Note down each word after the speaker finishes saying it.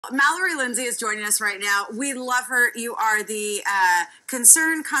Mallory Lindsay is joining us right now. We love her. You are the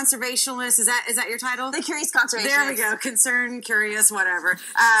concerned conservationist. Is that your title? The curious conservationist. There we go. Concerned, curious, whatever.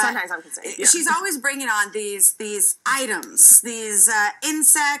 Sometimes I'm concerned. Yeah. She's always bringing on these items, these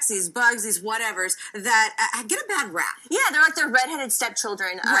insects, these bugs, these whatevers that get a bad rap. Yeah, they're like the redheaded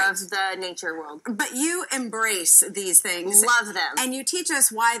stepchildren of the nature world. But you embrace these things. Love them. And you teach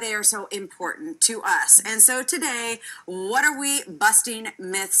us why they are so important to us. And so today, what are we busting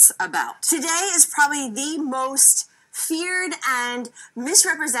myths about? Today is probably the most feared and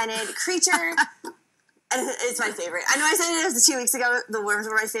misrepresented creature. And it's my favorite. I know I said it was 2 weeks ago, the worms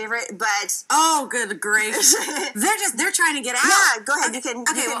were my favorite, but... Oh, good gracious. they're trying to get out. Yeah, go ahead.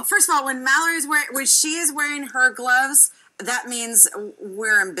 Okay, well, first of all, when she is wearing her gloves, that means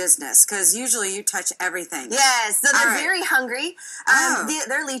we're in business, because usually you touch everything. Yes, so they're very hungry.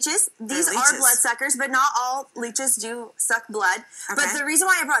 They're leeches. These are bloodsuckers, but not all leeches do suck blood. Okay. But the reason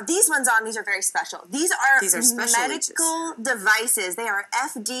why I brought these ones on, these are very special. These are special medical devices. They are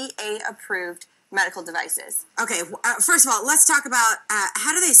FDA approved medical devices. Okay, first of all, let's talk about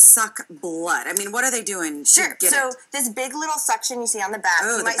how do they suck blood? I mean, what are they doing? Sure. So this big little suction you see on the back.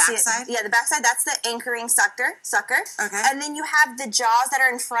 Oh, the backside? Yeah, the backside. That's the anchoring sucker. Okay. And then you have the jaws that are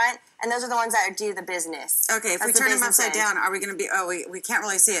in front, and those are the ones that do the business. Okay, if we turn them upside down, are we going to be... Oh, we can't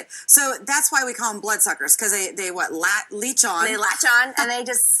really see it. So that's why we call them bloodsuckers, because they leech on. They latch on, and they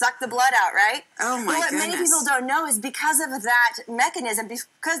just suck the blood out, right? Oh, my goodness. What many people don't know is because of that mechanism,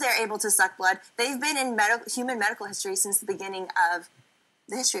 because they're able to suck blood, they've been in human medical history since the beginning of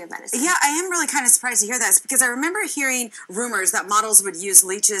the history of medicine. Yeah, I am really kind of surprised to hear that, because I remember hearing rumors that models would use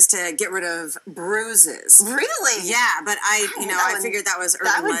leeches to get rid of bruises. Really? Yeah, but I figured that was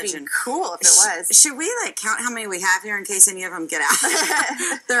urban legend. That would be cool if it was. Should we count how many we have here in case any of them get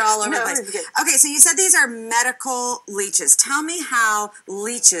out? They're all over the place. Okay, so you said these are medical leeches. Tell me how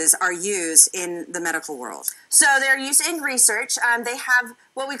leeches are used in the medical world. So they're used in research. They have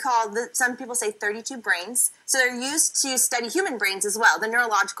what we call, some people say 32 brains. So they're used to study human brains as well, the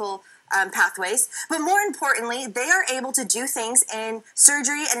neurological pathways. But more importantly, they are able to do things in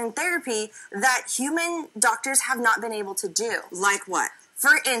surgery and in therapy that human doctors have not been able to do. Like what?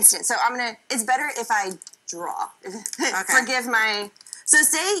 For instance, so it's better if I draw. Okay. Forgive my... So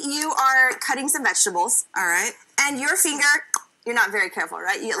say you are cutting some vegetables. All right. And your finger... You're not very careful,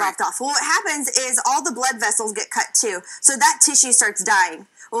 right? You get lopped off. Well, what happens is all the blood vessels get cut too. So that tissue starts dying.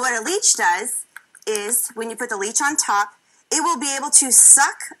 Well, what a leech does is when you put the leech on top, it will be able to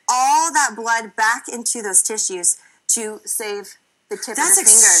suck all that blood back into those tissues to save the tip of the finger. That's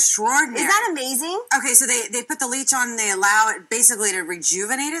extraordinary. Isn't that amazing? Okay, so they put the leech on and they allow it basically to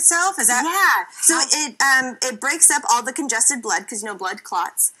rejuvenate itself? Is that... Yeah. So it breaks up all the congested blood because, blood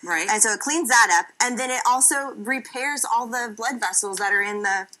clots. Right. And so it cleans that up. And then it also repairs all the blood vessels that are in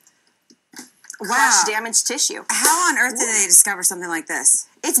the crushed, damaged tissue. How on earth did they discover something like this?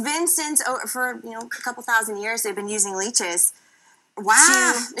 It's been since, for a couple thousand years, they've been using leeches.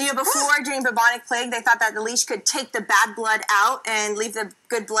 Wow. Before, during bubonic plague, they thought that the leech could take the bad blood out and leave the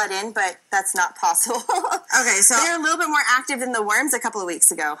good blood in, but that's not possible. Okay, so... They're a little bit more active than the worms a couple of weeks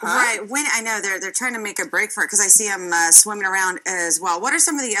ago, huh? Right. I know they're trying to make a break for it, because I see them swimming around as well. What are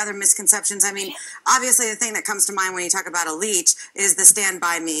some of the other misconceptions? I mean, obviously the thing that comes to mind when you talk about a leech is the Stand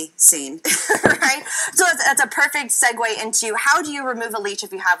By Me scene. Right? So that's a perfect segue into how do you remove a leech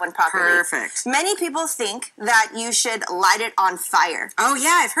if you have one properly? Perfect. Many people think that you should light it on fire. Oh,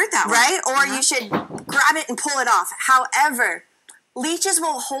 yeah, I've heard that one. Right? Or you should grab it and pull it off. However, leeches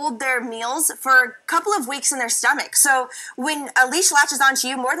will hold their meals for a couple of weeks in their stomach. So when a leech latches onto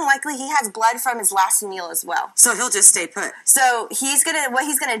you, more than likely he has blood from his last meal as well. So he'll just stay put. So what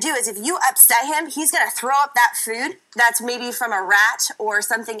he's gonna do is if you upset him, he's gonna throw up that food that's maybe from a rat or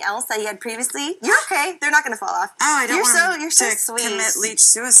something else that he had previously. You're okay. They're not gonna fall off. Oh, I don't want you're so sweet. Commit leech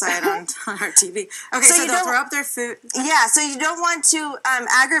suicide on our TV. Okay, so they'll throw up their food. Yeah, so you don't want to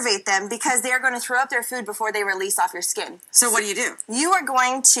aggravate them because they are going to throw up their food before they release off your skin. So what do you do? You are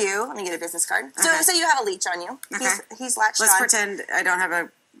going to, let me get a business card. Okay. So you have a leech on you. Okay. He's latched on. Let's pretend I don't have a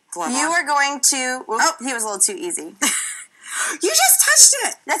glove on. You are going to, he was a little too easy. You just touched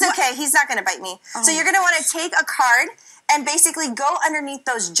it. That's okay. He's not going to bite me. Oh. So you're going to want to take a card and basically go underneath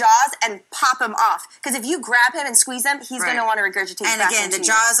those jaws and pop him off. Because if you grab him and squeeze him, he's going to want to regurgitate and back again, into the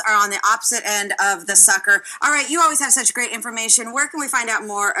jaws are on the opposite end of the sucker. All right, you always have such great information. Where can we find out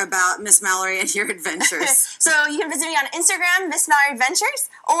more about Ms. Mallory and your adventures? So you can visit me on Instagram, Ms. Mallory Adventures,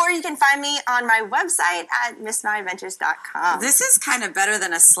 or you can find me on my website at MsMalloryAdventures.com. This is kind of better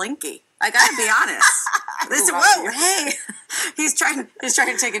than a slinky. I gotta be honest. Whoa, hey. He's trying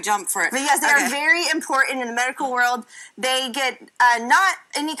to take a jump for it. But yes, they are very important in the medical world. They get not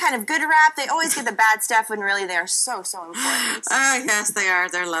any kind of good rap. They always get the bad stuff when really they are so, so important. Oh, yes, they are.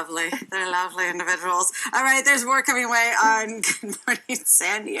 They're lovely. They're lovely individuals. All right, there's more coming away on Good Morning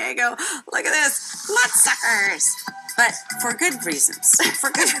San Diego. Look at this. Bloodsuckers. But for good reasons. For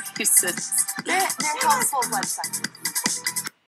good reasons. They're helpful bloodsuckers.